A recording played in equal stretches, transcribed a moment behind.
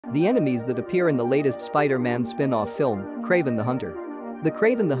the enemies that appear in the latest Spider-Man spin-off film, Kraven the Hunter. The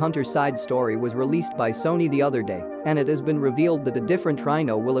Kraven the Hunter side story was released by Sony the other day, and it has been revealed that a different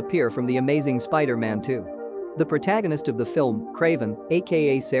Rhino will appear from the Amazing Spider-Man 2. The protagonist of the film, Kraven,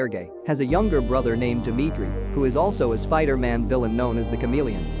 aka Sergey, has a younger brother named Dmitry, who is also a Spider-Man villain known as the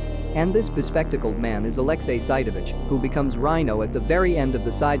Chameleon. And this bespectacled man is Alexei Saidovich, who becomes Rhino at the very end of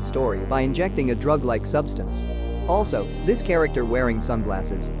the side story by injecting a drug-like substance. Also, this character wearing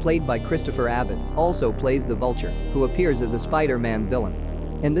sunglasses, played by Christopher Abbott, also plays the Vulture, who appears as a Spider-Man villain.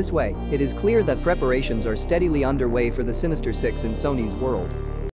 In this way, it is clear that preparations are steadily underway for the Sinister Six in Sony's world.